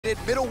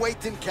divided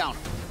middleweight encounter.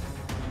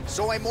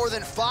 So a more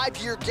than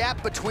 5-year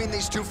gap between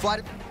these two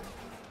fighters.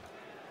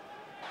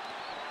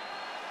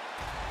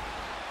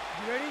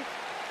 You ready?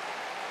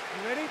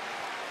 You ready?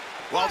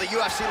 While the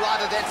UFC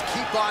live events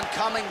keep on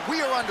coming,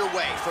 we are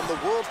underway from the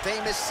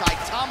world-famous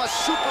Saitama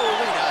Super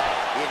Arena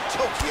in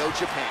Tokyo,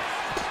 Japan.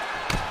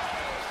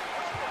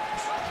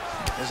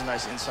 There's a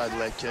nice inside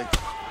leg kick.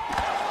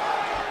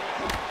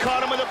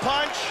 Caught him with a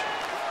punch.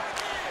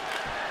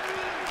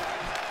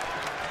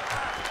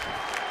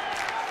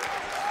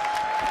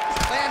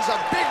 Lands a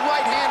big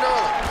right hand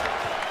early.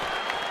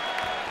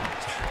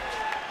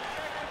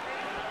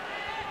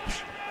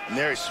 And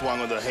there he swung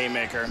with a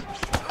haymaker.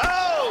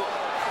 Oh!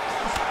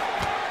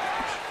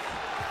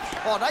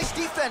 Oh, nice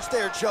defense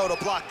there, Joe, to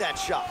block that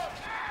shot.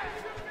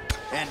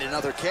 And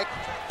another kick.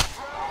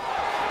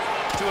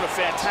 Doing a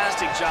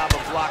fantastic job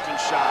of blocking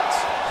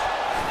shots.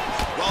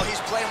 Well,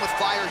 he's playing with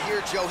fire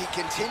here, Joe. He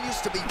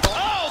continues to be...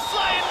 Oh,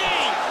 flying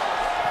knee!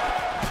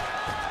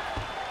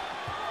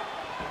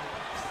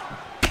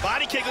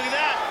 Body kick, look at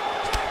that.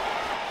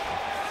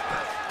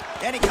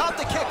 And he caught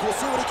the kick. We'll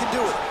see what he can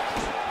do with it.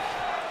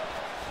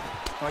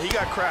 Oh, he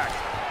got cracked.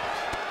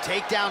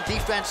 Takedown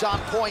defense on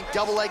point.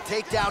 Double leg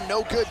takedown,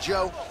 no good,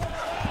 Joe.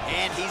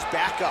 And he's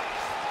back up.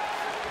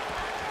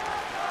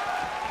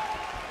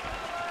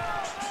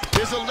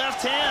 There's a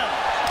left hand.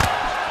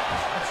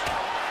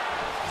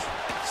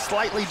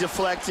 Slightly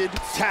deflected,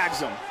 tags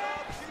him.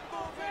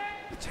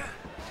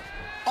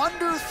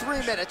 Under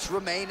 3 minutes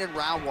remain in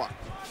round 1.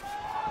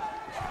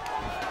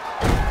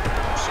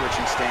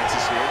 Switching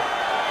stances here.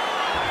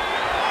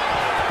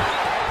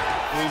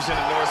 Moves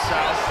into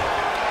north-south.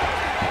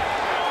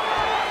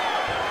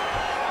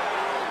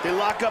 They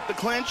lock up the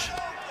clinch.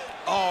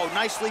 Oh,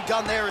 nicely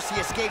done there as he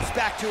escapes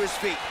back to his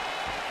feet.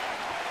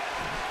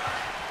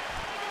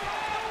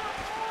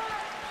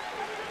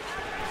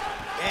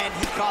 And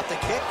he caught the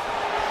kick.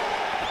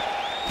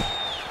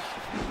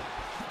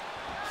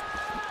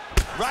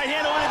 Right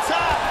hand over the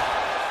top.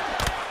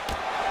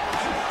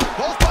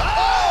 Both.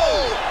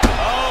 Oh!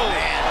 Oh,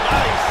 man,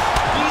 nice.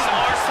 These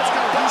are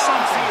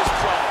some serious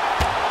trouble.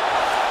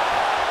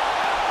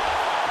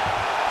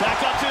 Back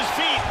up to his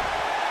feet.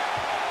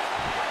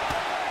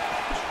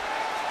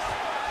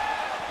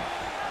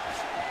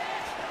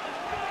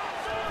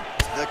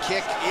 The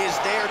kick is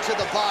there to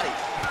the body.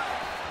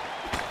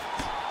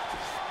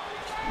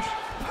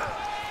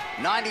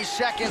 90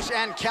 seconds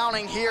and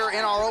counting here in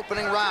our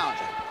opening round.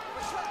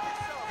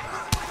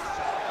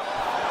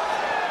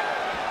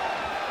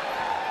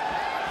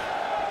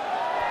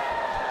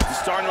 He's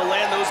starting to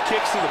land those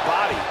kicks to the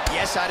body.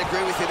 Yes, I'd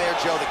agree with you there,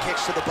 Joe. The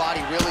kicks to the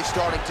body really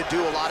starting to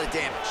do a lot of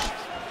damage.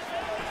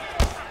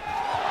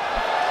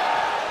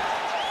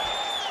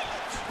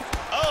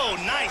 Oh,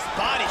 nice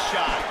body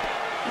shot.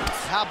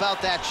 How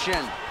about that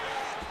shin?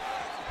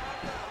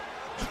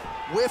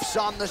 Whiffs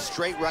on the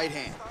straight right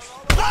hand.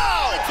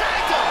 Oh, he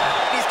tagged him!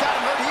 He's got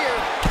him hurt here.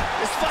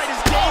 This fight is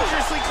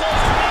dangerously close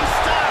to being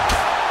stopped.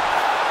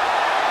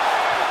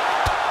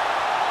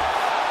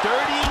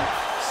 30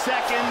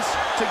 seconds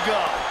to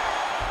go.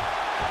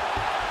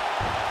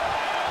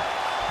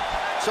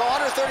 So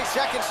under 30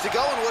 seconds to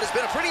go in what has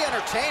been a pretty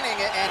entertaining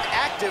and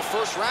active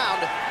first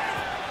round.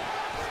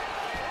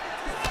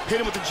 Hit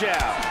him with the jab.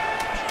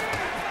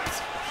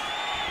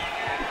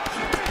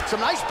 Some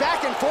nice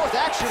back and forth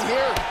action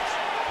here.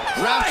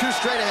 Round 2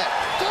 straight ahead.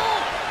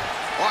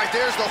 All right,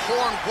 there's the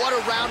horn. What a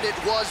round it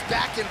was.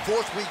 Back and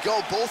forth we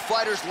go. Both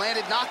fighters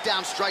landed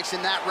knockdown strikes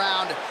in that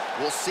round.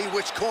 We'll see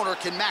which corner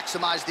can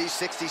maximize these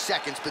 60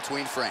 seconds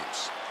between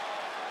frames.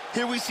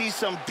 Here we see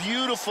some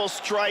beautiful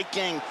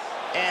striking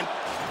and...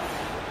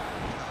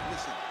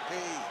 Listen,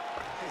 hey,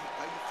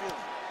 how you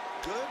feeling?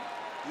 Good?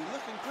 You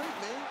looking great,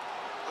 man.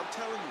 I'm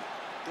telling you,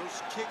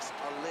 those kicks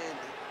are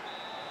landing.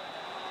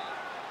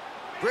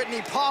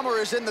 Brittany Palmer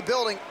is in the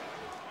building.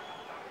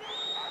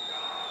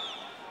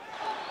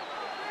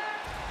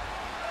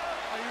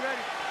 Are you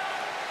ready?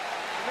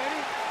 You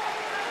ready?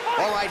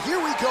 All right, here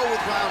we go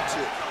with round 2.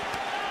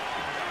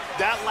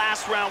 that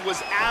last round was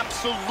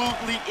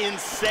absolutely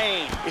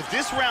insane. If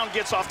this round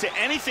gets off to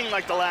anything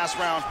like the last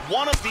round,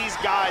 one of these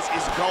guys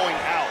is going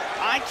out.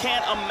 I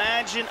can't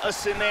imagine a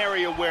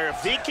scenario where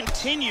if they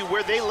continue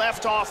where they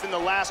left off in the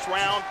last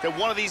round, that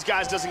one of these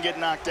guys doesn't get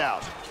knocked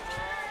out.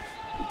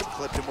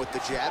 Clipped him with the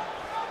jab.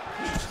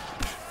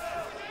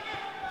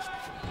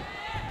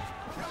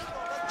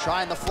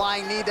 Trying the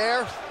flying knee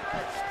there.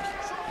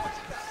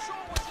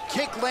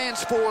 Kick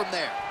lands for him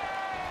there.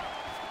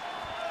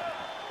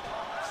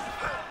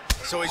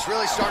 So he's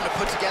really starting to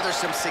put together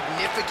some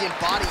significant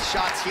body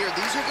shots here.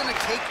 These are going to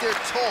take their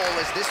toll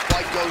as this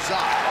fight goes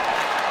on.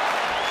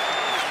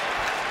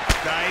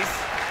 Nice.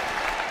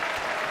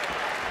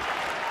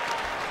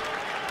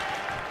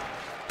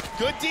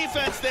 Good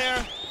defense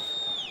there.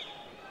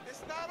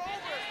 It's not over,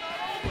 it's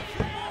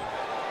not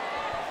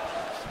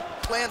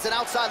over. Lands an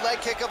outside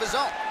leg kick of his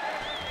own.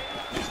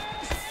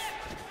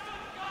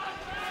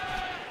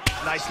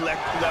 Nice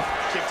left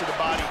kick to the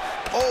body.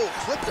 Oh,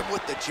 clipped him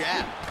with the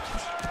jab.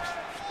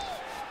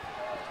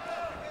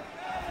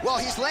 Well,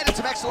 he's landed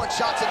some excellent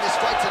shots in this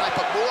fight tonight.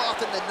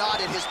 not,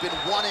 it has been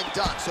one and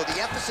done. So the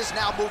emphasis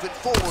now moving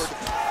forward,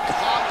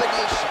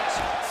 combinations.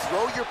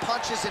 Throw your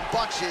punches in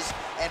bunches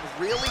and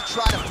really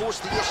try to force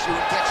the issue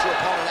and get your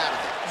opponent out of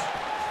there.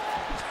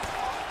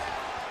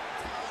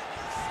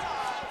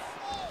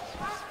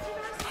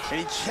 And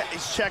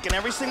he's checking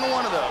every single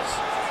one of those.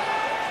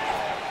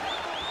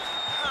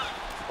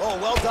 Oh,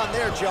 well done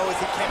there, Joe, as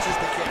he catches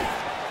the kick.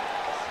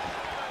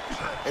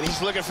 And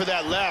he's looking for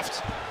that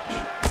left.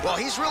 Well,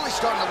 he's really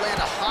starting to land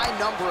a high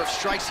number of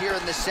strikes here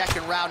in the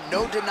second round.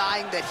 No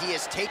denying that he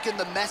has taken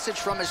the message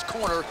from his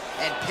corner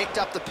and picked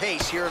up the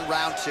pace here in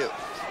round two.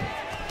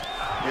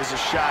 Here's a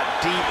shot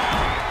deep.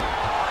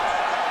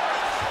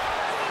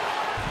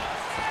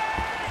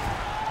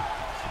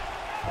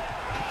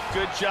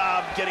 Good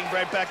job getting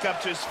right back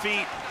up to his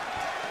feet.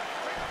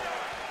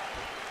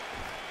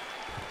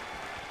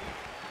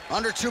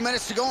 Under 2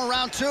 minutes to go in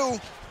round two.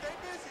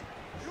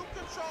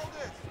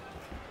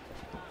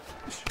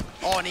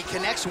 Oh, and he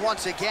connects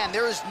once again.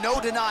 There is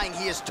no denying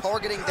he is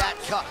targeting that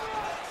cut.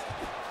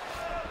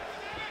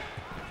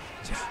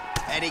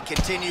 And he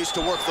continues to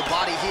work the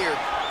body here.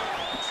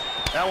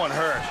 That one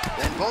hurt.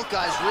 And both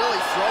guys really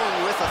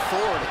throwing with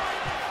authority.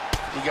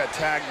 He got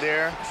tagged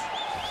there.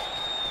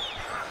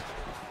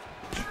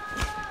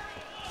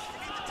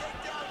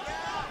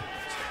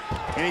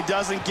 And he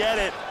doesn't get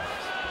it.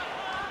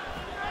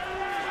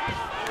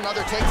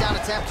 Another takedown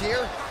attempt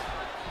here.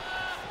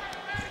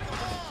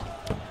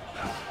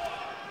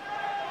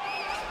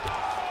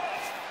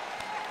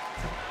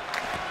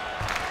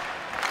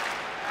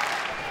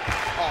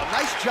 Oh,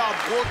 nice job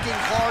working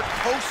hard,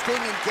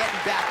 posting, and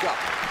getting back up.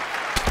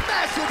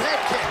 Massive head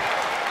kick.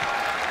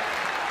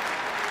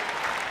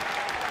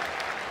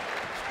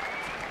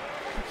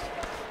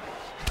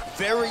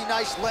 Very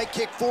nice leg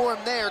kick for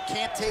him there.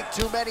 Can't take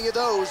too many of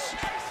those.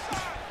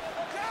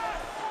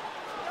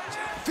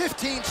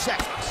 15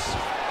 seconds.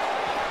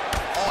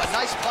 Oh, a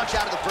nice punch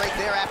out of the break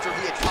there after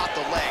he had caught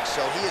the leg.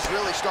 So he is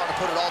really starting to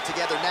put it all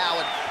together now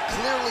and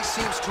clearly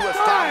seems to have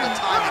found the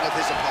timing of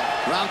his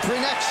opponent. Round three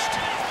next.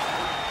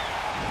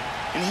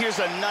 And here's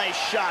a nice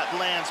shot,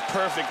 lands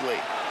perfectly.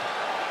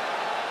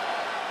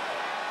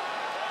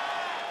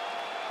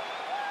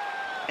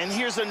 And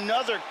here's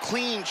another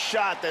clean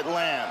shot that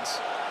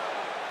lands.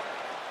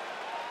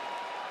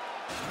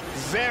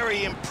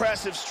 Very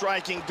impressive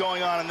striking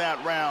going on in that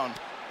round.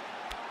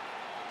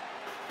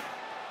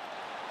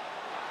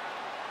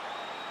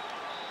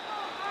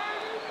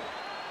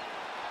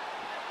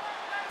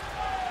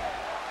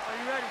 Are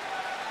you ready?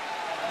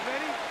 You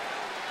ready?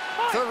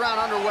 Third round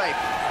underway.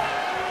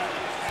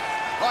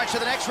 All right, so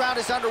the next round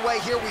is underway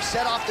here. We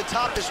said off the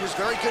top this was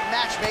very good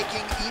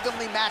matchmaking,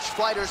 evenly matched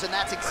fighters, and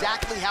that's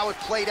exactly how it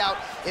played out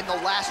in the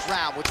last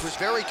round, which was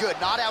very good.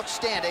 Not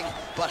outstanding,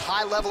 but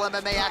high-level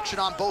MMA action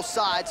on both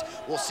sides.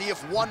 We'll see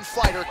if one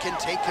fighter can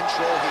take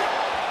control here.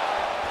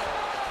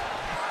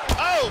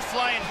 Oh,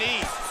 flying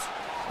knee.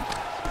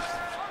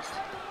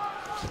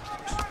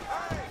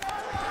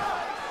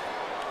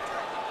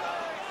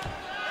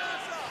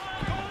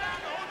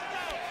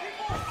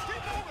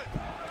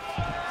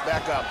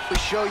 Back up. We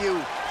show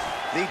you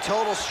the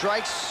total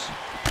strikes.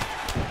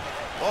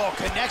 Oh,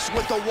 connects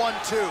with the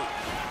 1-2.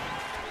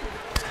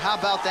 How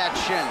about that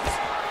chin?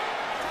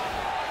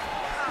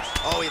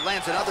 Oh, he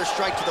lands another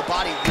strike to the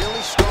body.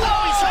 Really strong.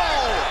 Oh, he's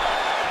hurt.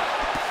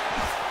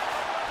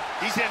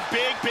 He's in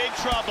big, big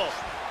trouble.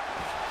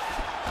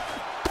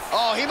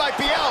 Oh, he might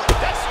be out.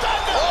 That's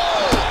stunned him.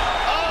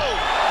 Oh,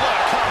 what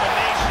a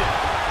combination.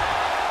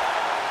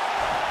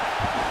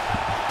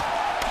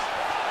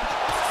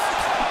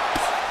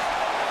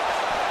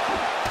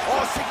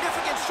 Oh,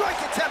 significant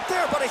strike attempt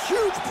there, but a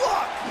huge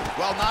block.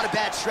 Well, not a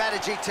bad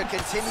strategy to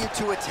continue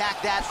to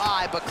attack that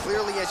eye, but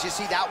clearly, as you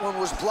see, that one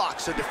was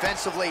blocked. So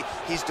defensively,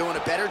 he's doing a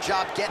better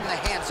job getting the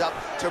hands up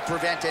to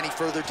prevent any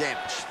further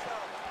damage.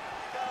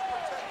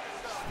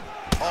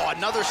 Oh,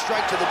 another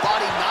strike to the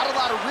body. Not a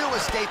lot of real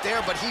estate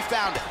there, but he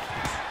found it.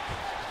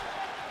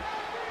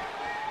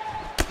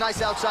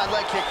 Nice outside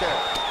leg kick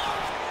there.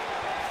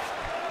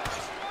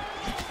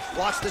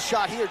 Watch the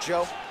shot here,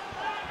 Joe.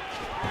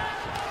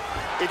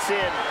 It's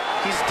in.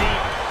 He's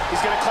deep.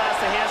 He's going to clasp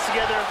the hands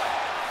together.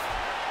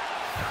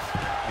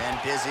 And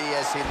busy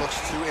as he looks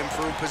to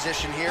improve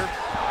position here.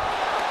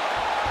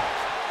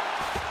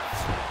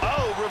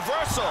 Oh,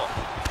 reversal.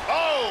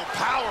 Oh,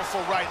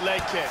 powerful right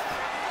leg kick.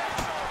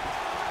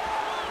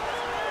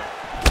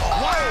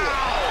 Wow!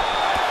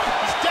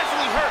 He's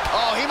definitely hurt.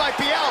 Oh, he might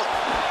be out.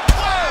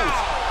 Whoa!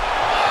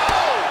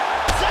 Oh!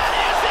 That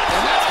is it!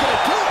 And that's going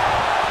to do it.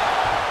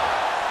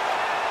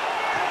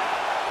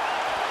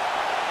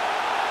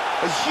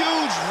 A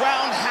huge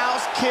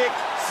roundhouse kick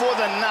for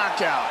the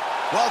knockout.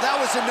 Well, that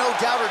was a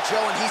no-doubter,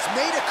 Joe, and he's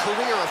made a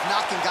career of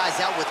knocking guys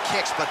out with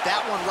kicks, but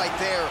that one right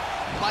there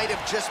might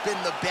have just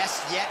been the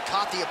best yet.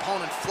 Caught the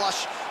opponent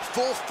flush,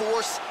 full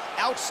force,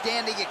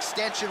 outstanding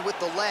extension with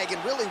the leg,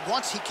 and really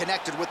once he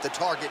connected with the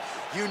target,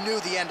 you knew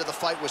the end of the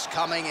fight was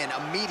coming, and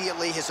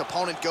immediately his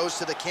opponent goes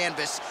to the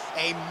canvas.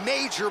 A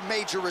major,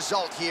 major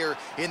result here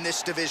in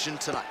this division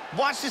tonight.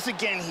 Watch this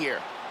again here.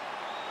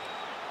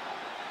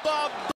 Bob.